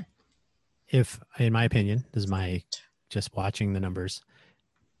you can. If, in my opinion, this is my just watching the numbers.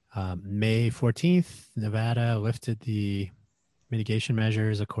 May 14th, Nevada lifted the mitigation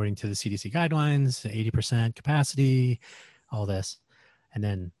measures according to the CDC guidelines, 80% capacity, all this. And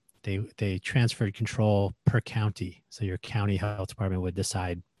then they transferred control per county. So your county health department would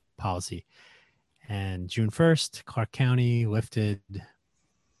decide policy. And June 1st, Clark County lifted,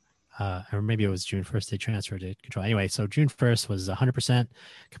 or maybe it was June 1st, they transferred it control. Anyway, so June 1st was 100%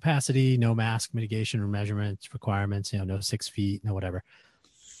 capacity, no mask mitigation or measurements requirements, no 6 feet, no whatever,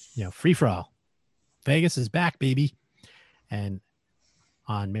 free for all. Vegas is back, baby. And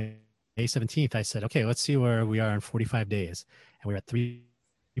on May 17th, I said, okay, let's see where we are in 45 days. And we were at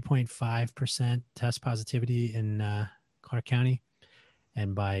 3.5% test positivity in Clark County.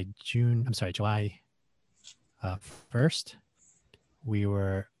 And by July 1st, we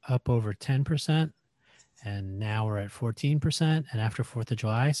were up over 10%. And now we're at 14%. And after 4th of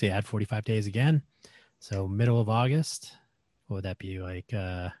July, so you add 45 days again. So middle of August, what would that be like?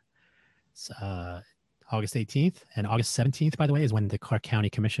 August 18th and August 17th, by the way, is when the Clark County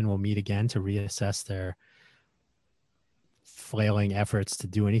Commission will meet again to reassess their flailing efforts to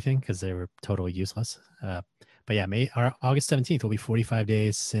do anything because they were totally useless. But yeah, August 17th will be 45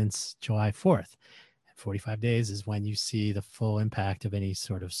 days since July 4th. And 45 days is when you see the full impact of any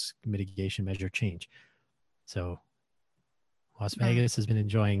sort of mitigation measure change. So Las Vegas has been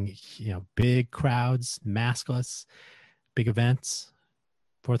enjoying, big crowds, maskless, big events,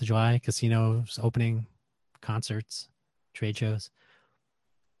 4th of July, casinos opening, concerts, trade shows.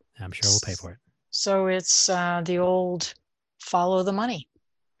 I'm sure we'll pay for it. So it's the old follow the money,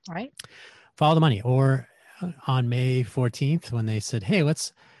 right? Follow the money. Or on May 14th, when they said, "Hey,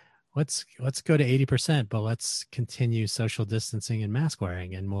 let's go to 80%, but let's continue social distancing and mask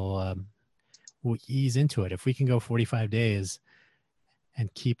wearing, and we'll ease into it. If we can go 45 days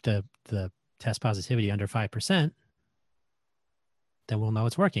and keep the test positivity under 5%, then we'll know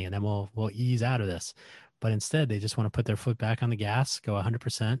it's working, and then we'll ease out of this." But instead, they just want to put their foot back on the gas, go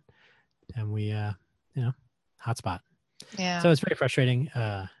 100%, and we, hotspot. Yeah. So it's very frustrating.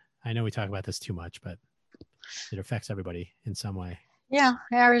 I know we talk about this too much, but it affects everybody in some way. Yeah.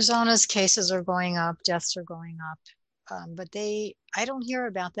 Arizona's cases are going up, deaths are going up. But I don't hear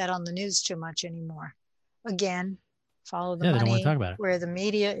about that on the news too much anymore. Again, follow the Yeah, they don't want to money talk about it. where the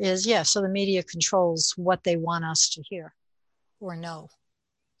media is. Yeah, so the media controls what they want us to hear or know.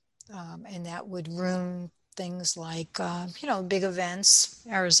 And that would ruin things like, big events.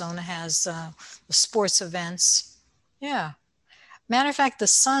 Arizona has the sports events. Yeah. Matter of fact, the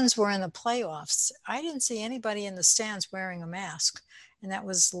Suns were in the playoffs. I didn't see anybody in the stands wearing a mask, and that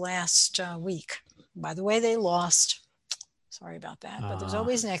was last week. By the way, they lost. Sorry about that, but there's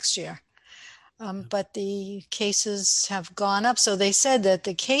always next year. But the cases have gone up. So they said that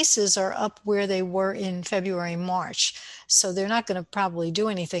the cases are up where they were in February, March. So they're not going to probably do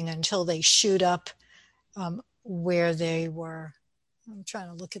anything until they shoot up where they were. I'm trying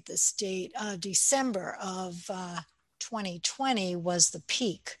to look at this date. December of 2020 was the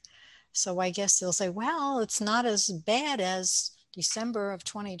peak. So I guess they'll say, well, it's not as bad as December of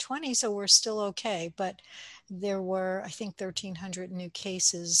 2020, so we're still okay. But there were, I think, 1,300 new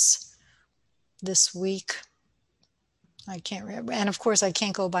cases this week. I can't remember. And of course, I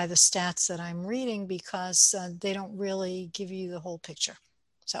can't go by the stats that I'm reading because they don't really give you the whole picture.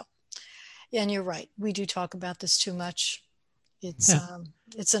 So, and you're right. We do talk about this too much. It's Yeah.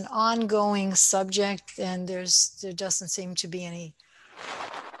 it's an ongoing subject, and there doesn't seem to be any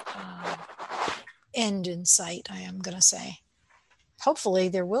end in sight, I am going to say. Hopefully,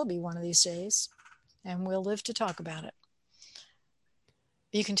 there will be one of these days, and we'll live to talk about it.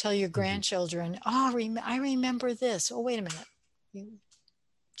 You can tell your grandchildren, oh, I remember this. Oh, wait a minute. Do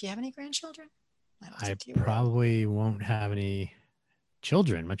you have any grandchildren? I probably won't have any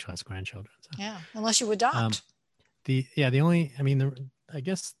children, much less grandchildren. So. Yeah, unless you adopt. I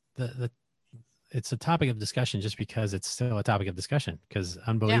guess it's a topic of discussion just because it's still a topic of discussion, because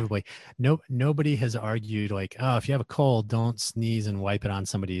unbelievably, nobody has argued like, oh, if you have a cold, don't sneeze and wipe it on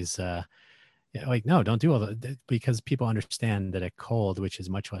somebody's, no, don't do all that, because people understand that a cold, which is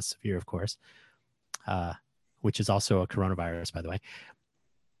much less severe, of course, which is also a coronavirus, by the way,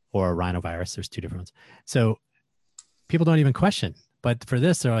 or a rhinovirus. There's two different ones. So people don't even question. But for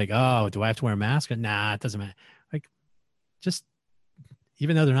this, they're like, oh, do I have to wear a mask? Nah, it doesn't matter. Like, just,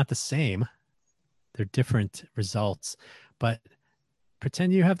 even though they're not the same, they're different results. But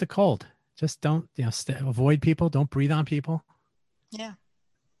pretend you have the cold. Just don't, avoid people. Don't breathe on people. Yeah.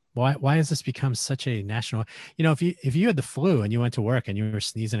 Why has this become such a national? If you had the flu and you went to work and you were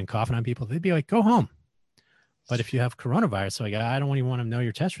sneezing and coughing on people, they'd be like, go home. But if you have coronavirus, like, I don't even want to know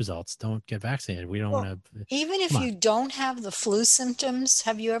your test results. Don't get vaccinated. We don't want to. Even if you don't have the flu symptoms,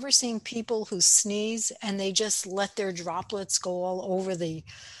 have you ever seen people who sneeze and they just let their droplets go all over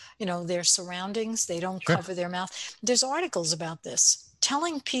their surroundings? They don't cover their mouth. There's articles about this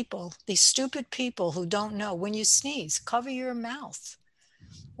telling people, these stupid people who don't know, when you sneeze, cover your mouth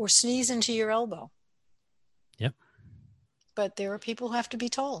or sneeze into your elbow. Yep. But there are people who have to be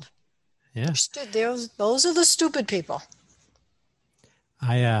told. Yeah. Those are the stupid people.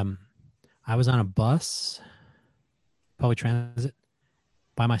 I was on a bus, public transit,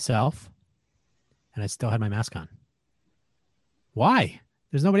 by myself, and I still had my mask on. Why?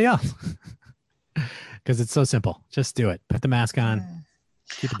 There's nobody else. Because it's so simple. Just do it. Put the mask on.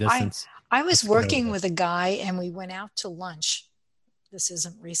 Keep a distance. I was working with a guy, and we went out to lunch. This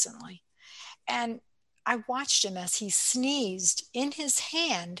isn't recently. And I watched him as he sneezed in his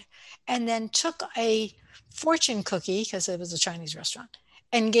hand and then took a fortune cookie, because it was a Chinese restaurant,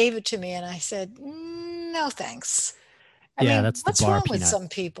 and gave it to me. And I said, no, thanks. That's what's the bar wrong peanut. with some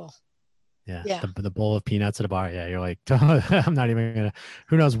people? Yeah. The bowl of peanuts at a bar. Yeah. You're like, I'm not even going to,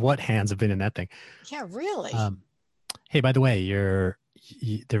 who knows what hands have been in that thing. Yeah, really. Hey, by the way, there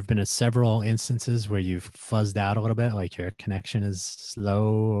have been several instances where you've fuzzed out a little bit, like your connection is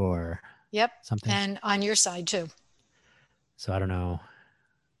slow or something. And on your side too. So I don't know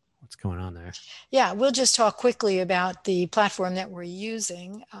what's going on there. Yeah, we'll just talk quickly about the platform that we're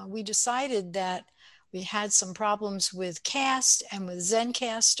using. We decided that we had some problems with Cast and with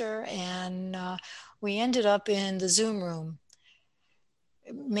Zencastr, and we ended up in the Zoom room.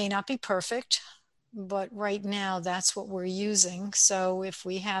 It may not be perfect, but right now that's what we're using. So if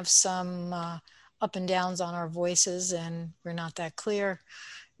we have some up and downs on our voices and we're not that clear,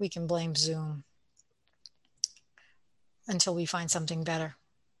 we can blame Zoom until we find something better.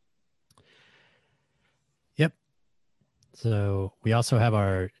 Yep. So we also have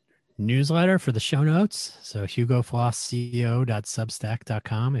our newsletter for the show notes. So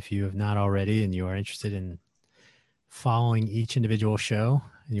hugoflossceo.substack.com. If you have not already and you are interested in following each individual show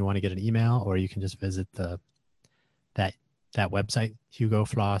and you want to get an email, or you can just visit that website,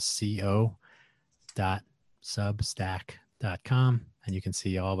 hugoflossceo.substack.com, and you can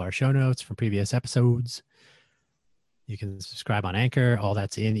see all of our show notes from previous episodes. You can subscribe on Anchor. All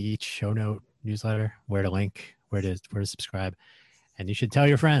that's in each show note newsletter, where to link, where to subscribe. And you should tell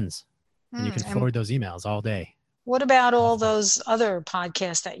your friends, and you can And forward those emails all day. what about all those other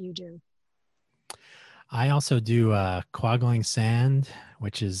podcasts that you do? I also do Quaggling Sand,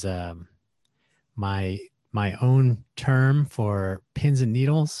 which is my my own term for pins and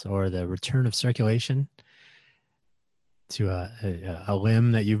needles, or the return of circulation to a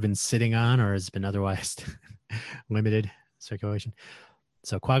limb that you've been sitting on or has been otherwise limited circulation.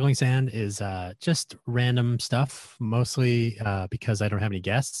 So Quaggling Sand is just random stuff, mostly because I don't have any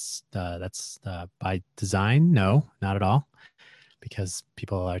guests. That's by design. No, not at all, because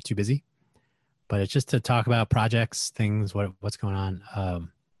people are too busy. But it's just to talk about projects, things, what's going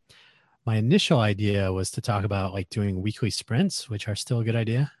on. My initial idea was to talk about like doing weekly sprints, which are still a good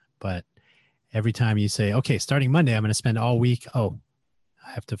idea. But every time you say, okay, starting Monday, I'm going to spend all week. Oh,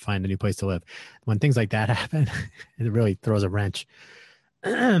 I have to find a new place to live. When things like that happen, it really throws a wrench.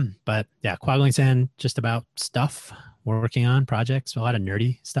 But yeah, Quaggling Sand, just about stuff we're working on, projects, a lot of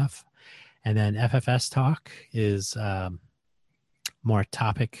nerdy stuff. And then FFS Talk is more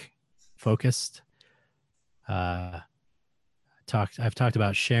topic focused. I've talked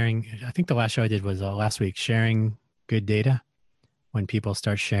about sharing. I think the last show I did was last week, sharing good data. When people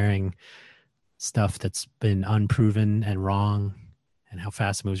start sharing stuff that's been unproven and wrong, and how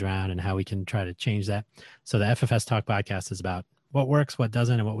fast it moves around, and how we can try to change that. So the FFS Talk podcast is about what works, what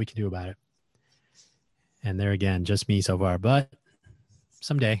doesn't, and what we can do about it. And there again, just me so far, but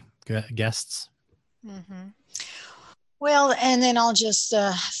someday guests. Mm-hmm. Well, and then I'll just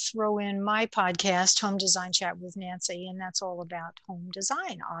throw in my podcast, Home Design Chat with Nancy, and that's all about home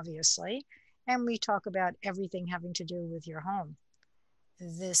design, obviously. And we talk about everything having to do with your home.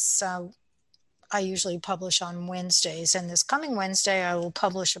 This I usually publish on Wednesdays, and this coming Wednesday, I will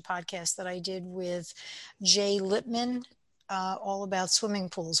publish a podcast that I did with Jay Lippman, all about swimming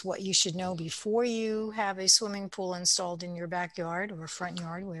pools, what you should know before you have a swimming pool installed in your backyard or front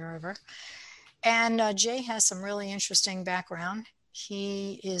yard, wherever. And Jay has some really interesting background.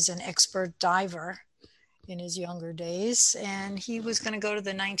 He is an expert diver in his younger days, and he was going to go to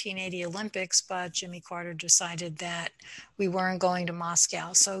the 1980 Olympics, but Jimmy Carter decided that we weren't going to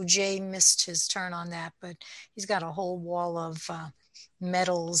Moscow. So Jay missed his turn on that, but he's got a whole wall of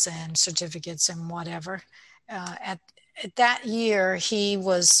medals and certificates and whatever. At that year, he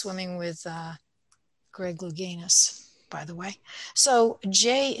was swimming with Greg Louganis, by the way. So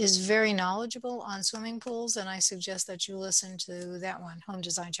Jay is very knowledgeable on swimming pools, and I suggest that you listen to that one, Home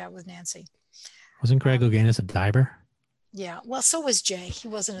Design Chat with Nancy. Wasn't Greg Louganis a diver? Yeah, well, so was Jay. He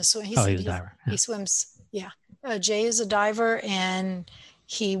wasn't a swimmer. He's a diver. Yeah. He swims. Yeah, Jay is a diver, and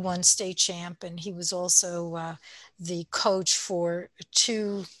he won state champ, and he was also the coach for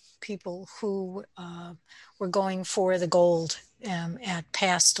two people who were going for the gold at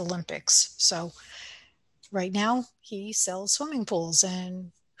past Olympics. So right now he sells swimming pools,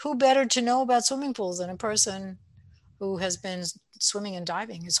 and who better to know about swimming pools than a person who has been swimming and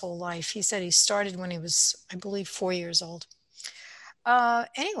diving his whole life. He said he started when he was, I believe, 4 years old.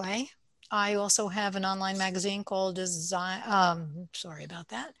 Anyway, I also have an online magazine called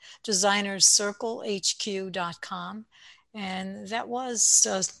designerscirclehq.com. And that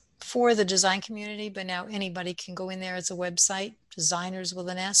was for the design community, but now anybody can go in there. It's a website, designers with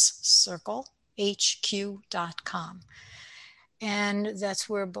an S, circlehq.com. And that's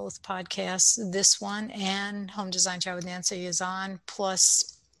where both podcasts, this one and Home Design Chat with Nancy, is on,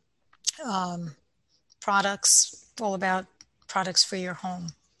 plus products, all about products for your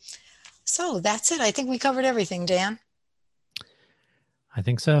home. So that's it. I think we covered everything, Dan. I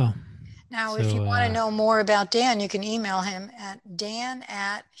think so. Now, if you want to know more about Dan, you can email him at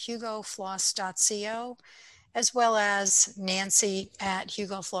dan@hugofloss.co, as well as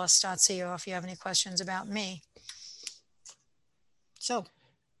nancy@hugofloss.co if you have any questions about me. So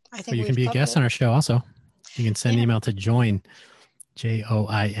I think you can be a guest on our show also. You can send an email to join,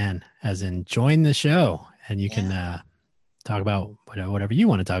 JOIN, as in join the show, and you can talk about whatever you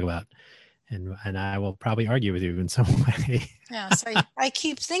want to talk about. And I will probably argue with you in some way. Yes, I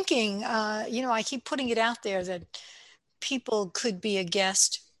keep thinking, I keep putting it out there that people could be a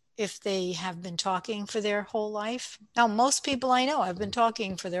guest if they have been talking for their whole life. Now, most people I know have been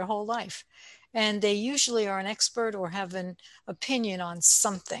talking for their whole life, and they usually are an expert or have an opinion on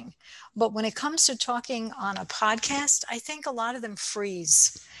something. But when it comes to talking on a podcast, I think a lot of them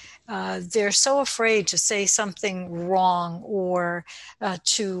freeze. They're so afraid to say something wrong or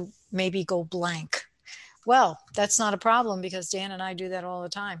to maybe go blank. Well, that's not a problem because Dan and I do that all the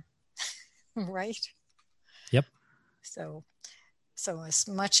time, right? Yep. So as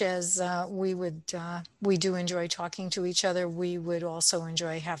much as we do enjoy talking to each other, we would also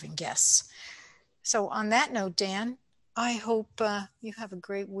enjoy having guests. So on that note, Dan, I hope you have a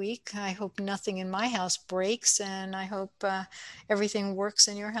great week. I hope nothing in my house breaks, and I hope everything works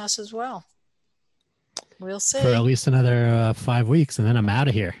in your house as well. We'll For at see. least another 5 weeks, and then I'm out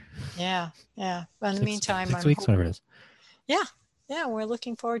of here. Yeah, yeah. But in the Six meantime, six I'm weeks, hope. whatever it is. Yeah, yeah. We're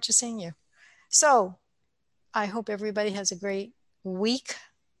looking forward to seeing you. So I hope everybody has a great week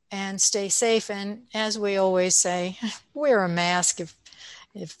and stay safe. And as we always say, wear a mask if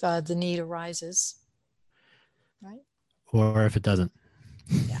the need arises. Right? Or if it doesn't.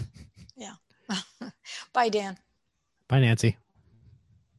 Yeah, yeah. Bye, Dan. Bye, Nancy.